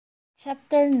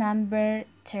Chapter number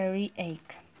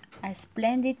 38. A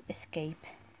Splendid Escape.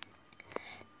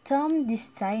 Tom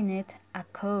designed a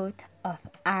coat of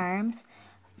arms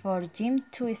for Jim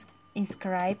to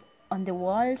inscribe on the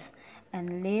walls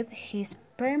and leave his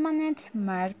permanent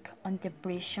mark on the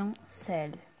prison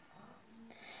cell.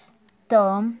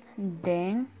 Tom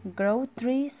then drew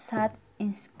three sad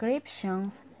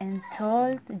inscriptions and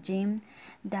told Jim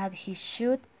that he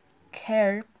should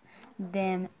carve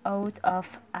them out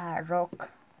of a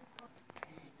rock.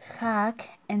 Huck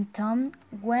and Tom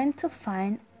went to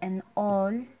find an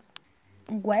old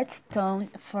whetstone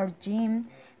for Jim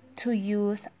to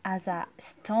use as a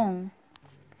stone,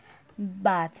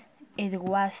 but it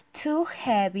was too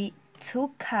heavy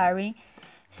to carry,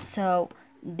 so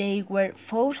they were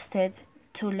forced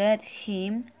to let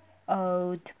him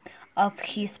out of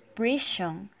his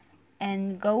prison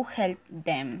and go help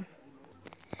them.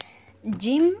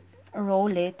 Jim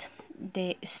rolled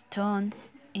the stone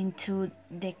into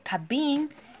the cabin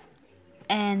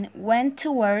and went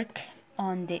to work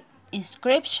on the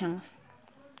inscriptions.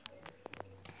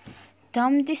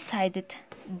 Tom decided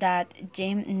that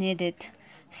Jim needed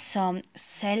some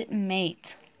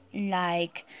cellmates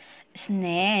like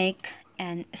snakes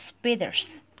and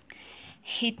spiders.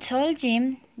 He told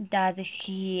Jim that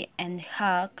he and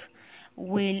Huck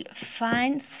will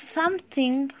find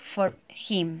something for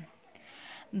him,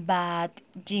 but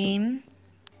Jim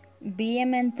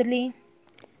vehemently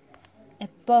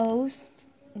opposed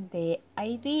the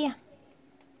idea.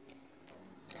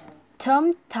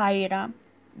 Tom tried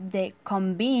to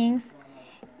convince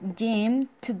Jim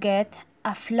to get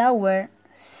a flower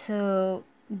so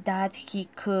that he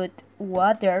could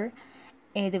water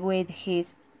it with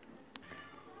his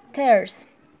tears.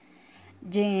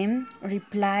 Jim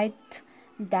replied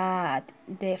that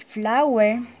the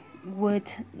flower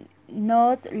would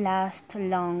not last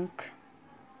long.